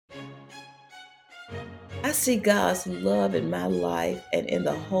I see God's love in my life and in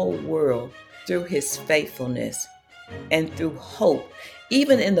the whole world through his faithfulness and through hope.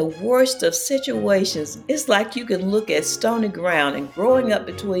 Even in the worst of situations, it's like you can look at stony ground and growing up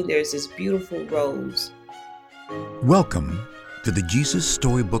between there's this beautiful rose. Welcome to the Jesus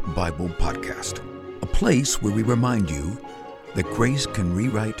Storybook Bible Podcast, a place where we remind you that grace can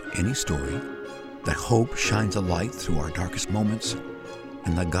rewrite any story, that hope shines a light through our darkest moments,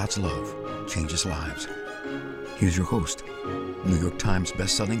 and that God's love changes lives. Here's your host, New York Times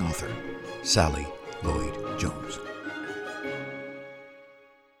bestselling author, Sally Lloyd-Jones.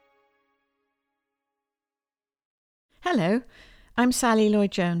 Hello, I'm Sally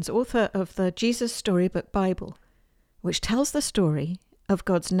Lloyd-Jones, author of the Jesus Storybook Bible, which tells the story of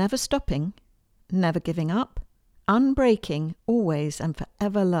God's never stopping, never giving up, unbreaking, always and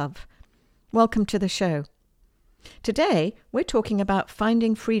forever love. Welcome to the show. Today, we're talking about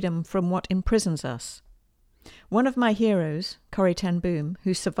finding freedom from what imprisons us. One of my heroes, Corrie ten Boom,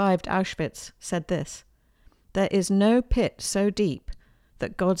 who survived Auschwitz, said this: "There is no pit so deep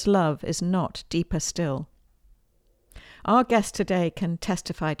that God's love is not deeper still." Our guest today can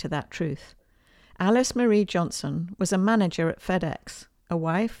testify to that truth. Alice Marie Johnson was a manager at FedEx, a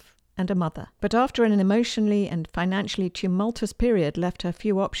wife and a mother, but after an emotionally and financially tumultuous period left her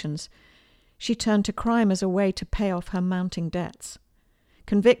few options, she turned to crime as a way to pay off her mounting debts.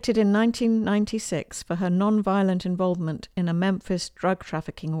 Convicted in 1996 for her non-violent involvement in a Memphis drug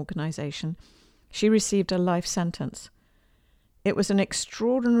trafficking organization, she received a life sentence. It was an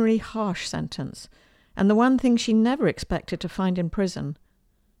extraordinarily harsh sentence, and the one thing she never expected to find in prison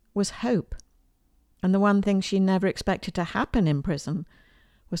was hope. And the one thing she never expected to happen in prison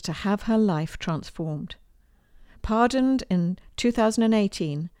was to have her life transformed. Pardoned in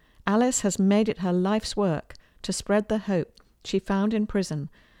 2018, Alice has made it her life's work to spread the hope she found in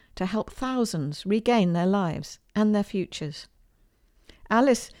prison to help thousands regain their lives and their futures.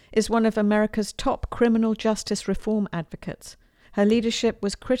 Alice is one of America's top criminal justice reform advocates. Her leadership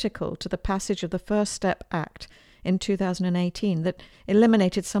was critical to the passage of the First Step Act in 2018 that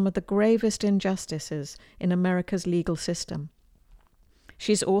eliminated some of the gravest injustices in America's legal system.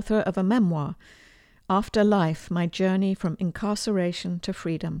 She's author of a memoir, After Life: My Journey from Incarceration to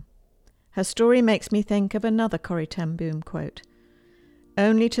Freedom. Her story makes me think of another Corrie ten Boom quote: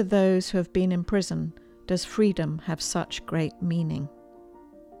 "Only to those who have been in prison does freedom have such great meaning."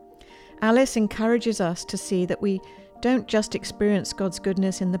 Alice encourages us to see that we don't just experience God's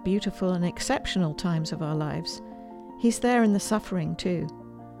goodness in the beautiful and exceptional times of our lives. He's there in the suffering too.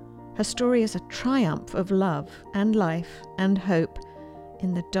 Her story is a triumph of love and life and hope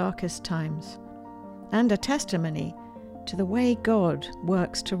in the darkest times, and a testimony to the way God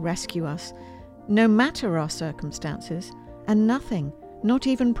works to rescue us, no matter our circumstances, and nothing, not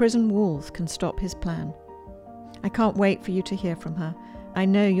even prison walls, can stop his plan. I can't wait for you to hear from her. I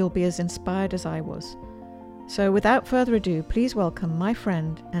know you'll be as inspired as I was. So without further ado, please welcome my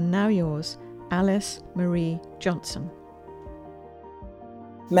friend, and now yours, Alice Marie Johnson.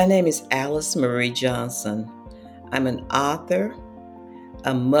 My name is Alice Marie Johnson. I'm an author,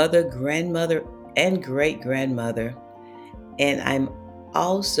 a mother, grandmother, and great-grandmother, and I'm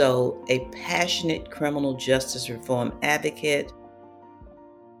also a passionate criminal justice reform advocate.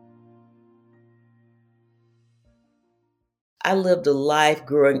 I lived a life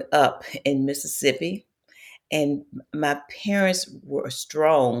growing up in Mississippi, and my parents were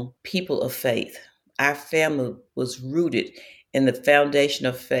strong people of faith. Our family was rooted in the foundation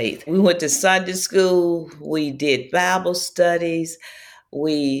of faith. We went to Sunday school, we did Bible studies,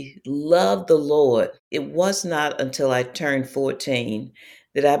 we loved the Lord. It was not until I turned 14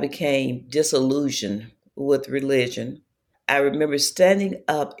 that I became disillusioned with religion. I remember standing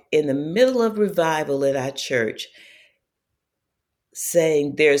up in the middle of revival at our church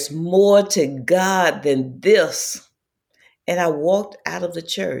saying, "There's more to God than this." And I walked out of the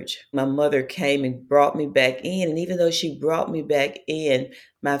church. My mother came and brought me back in. And even though she brought me back in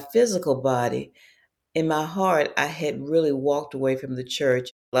my physical body, in my heart, I had really walked away from the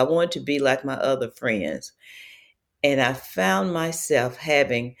church. I wanted to be like my other friends. And I found myself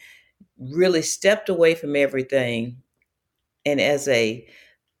having really stepped away from everything. And as a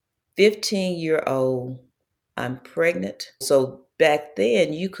 15-year-old, I'm pregnant. So back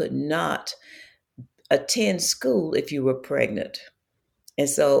then, you could not attend school if you were pregnant. And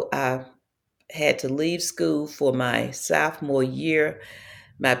so I had to leave school for my sophomore year.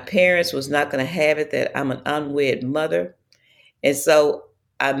 My parents was not going to have it that I'm an unwed mother. And so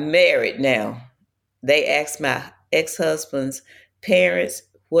I'm married now. They asked my ex-husband's parents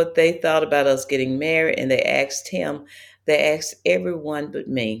what they thought about us getting married, and they asked him. They asked everyone but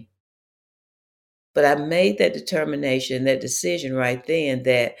me. But I made that determination, that decision right then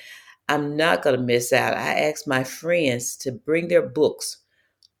that I'm not going to miss out. I asked my friends to bring their books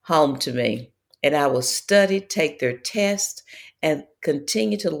home to me, and I would study, take their tests, and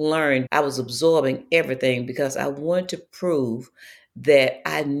continue to learn. I was absorbing everything because I wanted to prove that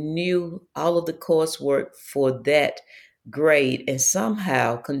I knew all of the coursework for that grade and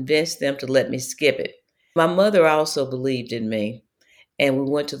somehow convince them to let me skip it. My mother also believed in me, and we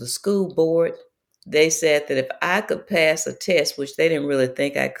went to the school board. They said that if I could pass a test, which they didn't really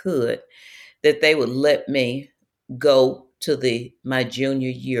think I could, that they would let me go to the my junior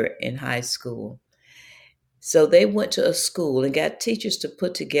year in high school. So they went to a school and got teachers to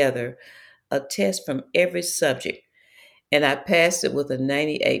put together a test from every subject. And I passed it with a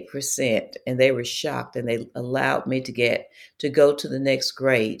 98%. And they were shocked and they allowed me to go to the next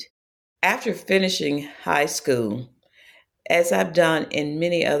grade. After finishing high school, as I've done in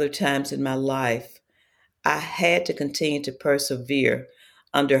many other times in my life, I had to continue to persevere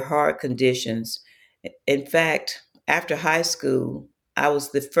under hard conditions. In fact, after high school, I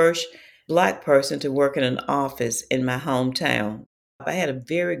was the first Black person to work in an office in my hometown. I had a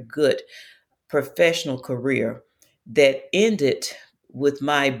very good professional career that ended with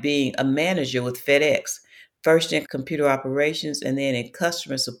my being a manager with FedEx, first in computer operations and then in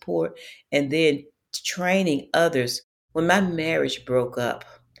customer support, and then training others. When my marriage broke up,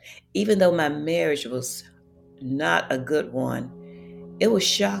 even though my marriage was not a good one, it was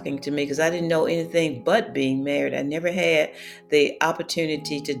shocking to me because I didn't know anything but being married. I never had the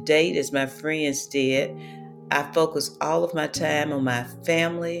opportunity to date as my friends did. I focused all of my time on my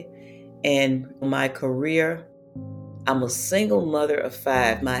family and my career. I'm a single mother of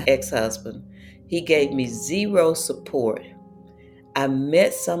five. My ex-husband, he gave me zero support. I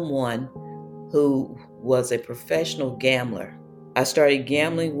met someone who was a professional gambler. I started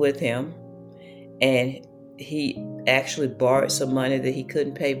gambling with him, and he actually borrowed some money that he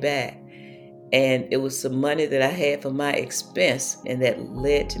couldn't pay back. And it was some money that I had for my expense, and that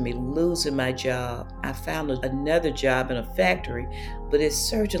led to me losing my job. I found another job in a factory, but it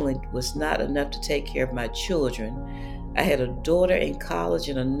certainly was not enough to take care of my children. I had a daughter in college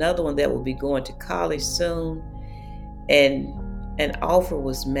and another one that will be going to college soon. And an offer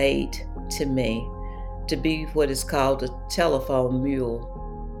was made to me to be what is called a telephone mule.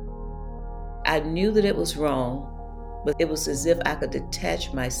 I knew that it was wrong, but it was as if I could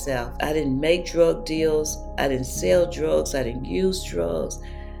detach myself. I didn't make drug deals. I didn't sell drugs. I didn't use drugs.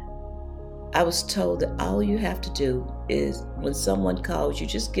 I was told that all you have to do is when someone calls you,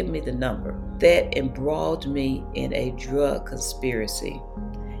 just give me the number. That embroiled me in a drug conspiracy.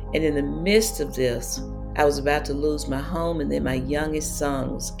 And in the midst of this, I was about to lose my home, and then my youngest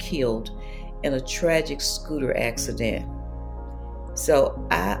son was killed in a tragic scooter accident. So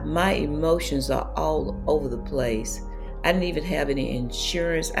my emotions are all over the place. I didn't even have any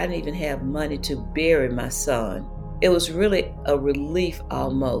insurance. I didn't even have money to bury my son. It was really a relief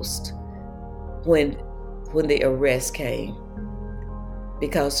almost when the arrest came,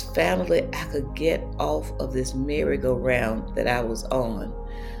 because finally I could get off of this merry-go-round that I was on.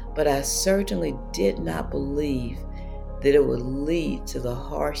 But I certainly did not believe that it would lead to the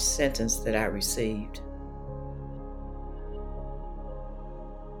harsh sentence that I received.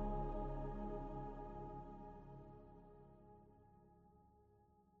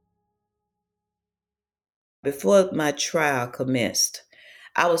 Before my trial commenced,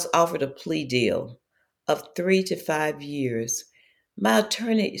 I was offered a plea deal of 3 to 5 years. My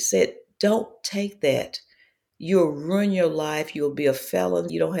attorney said, "Don't take that. You'll ruin your life. You'll be a felon.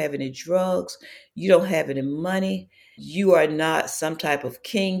 You don't have any drugs. You don't have any money. You are not some type of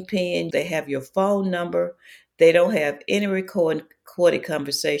kingpin. They have your phone number. They don't have any recorded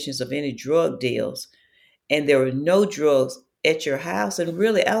conversations of any drug deals. And there were no drugs at your house. And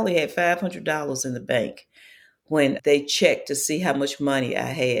really, I only had $500 in the bank when they checked to see how much money I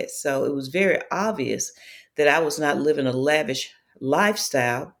had. So it was very obvious that I was not living a lavish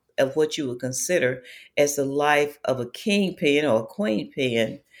lifestyle of what you would consider as the life of a kingpin or a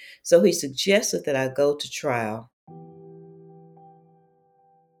queenpin. So he suggested that I go to trial.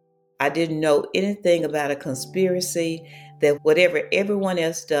 I didn't know anything about a conspiracy, that whatever everyone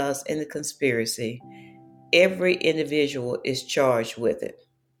else does in the conspiracy, every individual is charged with it.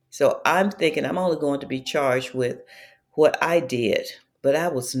 So I'm thinking I'm only going to be charged with what I did, but I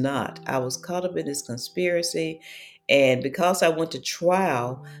was not. I was caught up in this conspiracy. And because I went to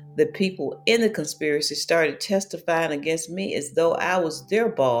trial, the people in the conspiracy started testifying against me as though I was their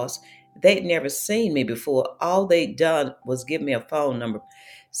boss. They'd never seen me before. All they'd done was give me a phone number.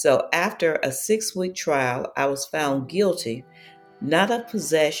 So after a 6-week trial, I was found guilty not of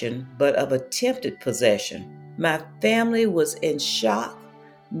possession, but of attempted possession. My family was in shock.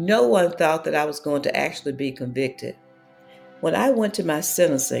 No one thought that I was going to actually be convicted. When I went to my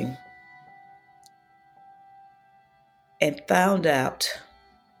sentencing and found out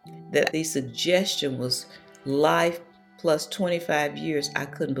that the suggestion was life plus 25 years, I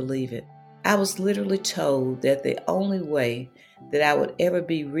couldn't believe it. I was literally told that the only way that I would ever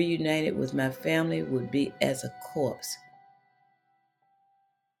be reunited with my family would be as a corpse.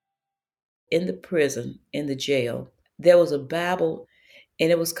 In the prison, in the jail, there was a Bible,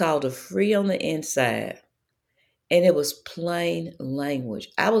 and it was called A Free on the Inside. And it was plain language.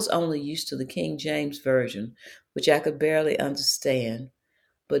 I was only used to the King James Version, which I could barely understand.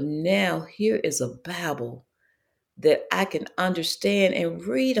 But now here is a Bible that I can understand and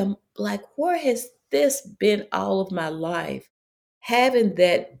read. I'm like, where has this been all of my life? Having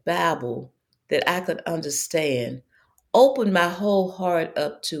that Bible that I could understand opened my whole heart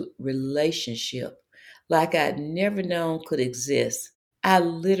up to relationship like I'd never known could exist. I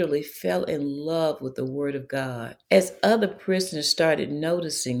literally fell in love with the Word of God. As other prisoners started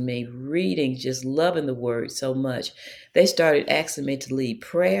noticing me reading, just loving the Word so much, they started asking me to lead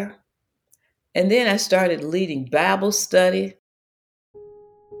prayer. And then I started leading Bible study.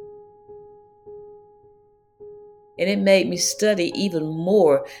 And it made me study even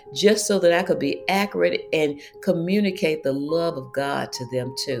more just so that I could be accurate and communicate the love of God to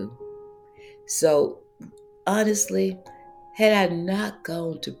them too. So honestly, had I not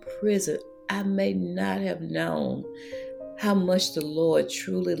gone to prison, I may not have known how much the Lord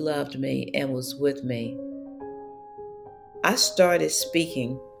truly loved me and was with me. I started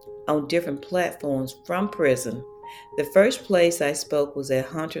speaking on different platforms from prison. The first place I spoke was at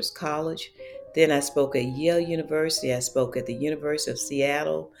Hunter's College. Then I spoke at Yale University. I spoke at the University of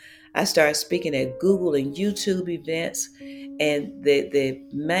Seattle. I started speaking at Google and YouTube events. And the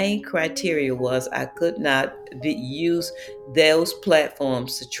main criteria was I could not use those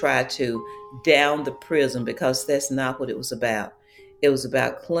platforms to try to down the prison, because that's not what it was about. It was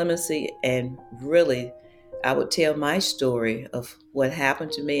about clemency, and really I would tell my story of what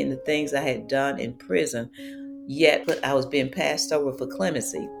happened to me and the things I had done in prison, yet I was being passed over for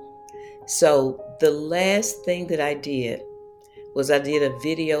clemency. So the last thing that I did was I did a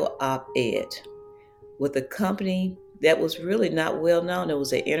video op-ed with a company that was really not well known. It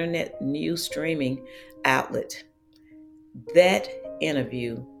was an internet news streaming outlet. That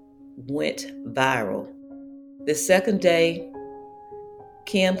interview went viral. The second day,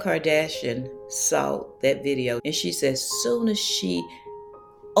 Kim Kardashian saw that video, and she said as soon as she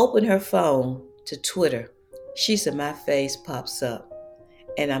opened her phone to Twitter, she said, my face pops up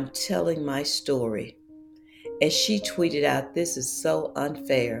and I'm telling my story. And she tweeted out, this is so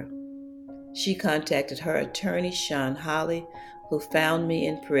unfair. She contacted her attorney, Sean Holly, who found me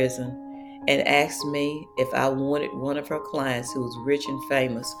in prison, and asked me if I wanted one of her clients who was rich and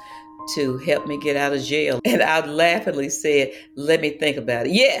famous to help me get out of jail. And I laughingly said, let me think about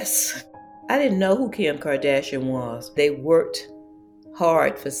it. Yes! I didn't know who Kim Kardashian was. They worked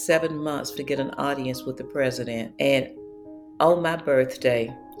hard for 7 months to get an audience with the president. And on my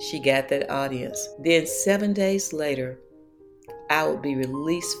birthday, she got that audience. Then 7 days later, I would be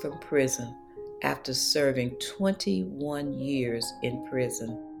released from prison after serving 21 years in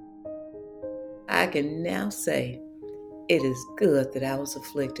prison. I can now say it is good that I was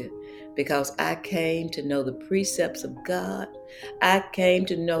afflicted, because I came to know the precepts of God. I came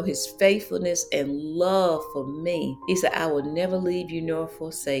to know His faithfulness and love for me. He said, I will never leave you nor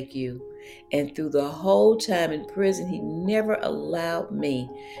forsake you. And through the whole time in prison, He never allowed me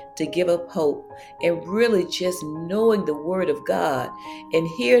to give up hope. And really just knowing the Word of God and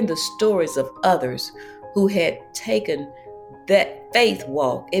hearing the stories of others who had taken that faith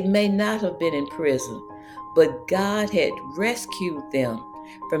walk. It may not have been in prison, but God had rescued them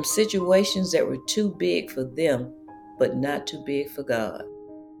from situations that were too big for them, but not too big for God.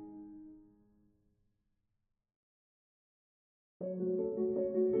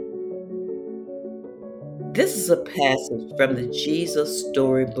 This is a passage from the Jesus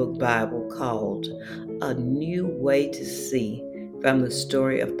Storybook Bible called A New Way to See, from the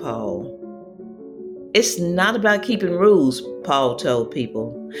story of Paul. It's not about keeping rules, Paul told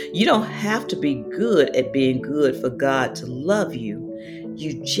people. You don't have to be good at being good for God to love you.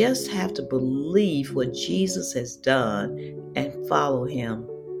 You just have to believe what Jesus has done and follow Him.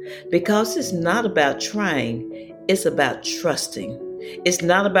 Because it's not about trying, it's about trusting. It's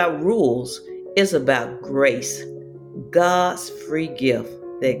not about rules, it's about grace. God's free gift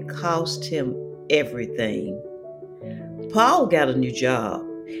that cost Him everything. Paul got a new job.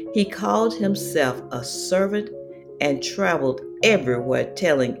 He called himself a servant and traveled everywhere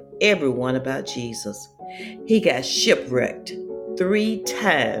telling everyone about Jesus. He got shipwrecked 3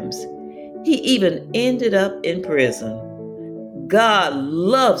 times. He even ended up in prison. God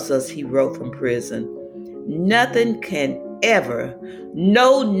loves us, he wrote from prison. Nothing can ever,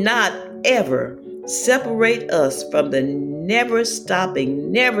 no, not ever, separate us from the never stopping,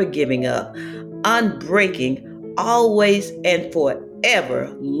 never giving up, unbreaking, always and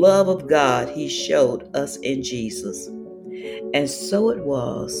forever love of God he showed us in Jesus. And so it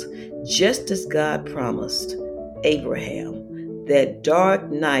was, just as God promised Abraham, that dark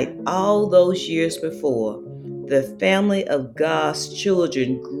night all those years before, the family of God's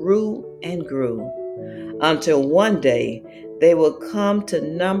children grew and grew until one day they will come to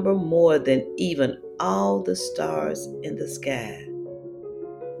number more than even all the stars in the sky.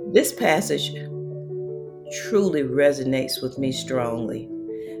 This passage truly resonates with me strongly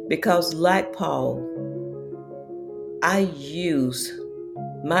because, like Paul, I use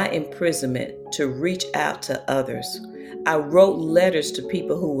my imprisonment to reach out to others. I wrote letters to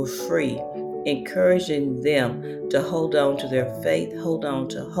people who were free, encouraging them to hold on to their faith, hold on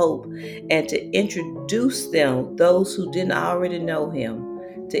to hope, and to introduce them, those who didn't already know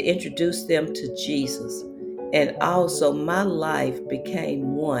him, to introduce them to Jesus. And also my life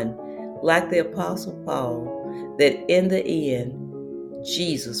became one, like the Apostle Paul, that in the end,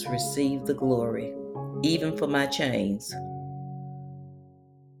 Jesus received the glory, even for my chains.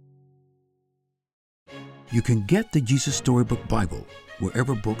 You can get the Jesus Storybook Bible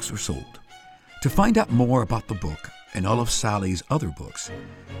wherever books are sold. To find out more about the book and all of Sally's other books,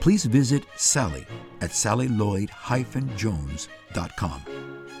 please visit Sally at sallylloyd-jones.com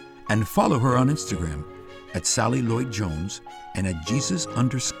and follow her on Instagram at Sally Lloyd Jones and at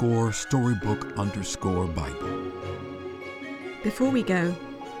Jesus_storybook_Bible. Before we go,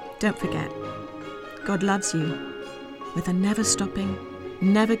 don't forget, God loves you with a never-stopping,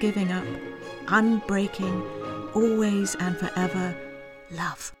 never giving up, unbreaking, always and forever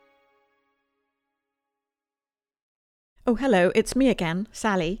love. Oh, hello, it's me again,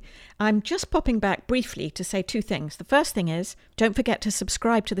 Sally. I'm just popping back briefly to say 2 things. The first thing is, don't forget to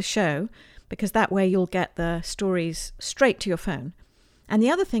subscribe to the show, because that way you'll get the stories straight to your phone. And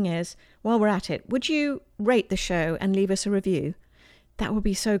the other thing is, while we're at it, would you rate the show and leave us a review? That would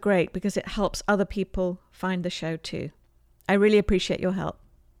be so great because it helps other people find the show too. I really appreciate your help.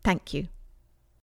 Thank you.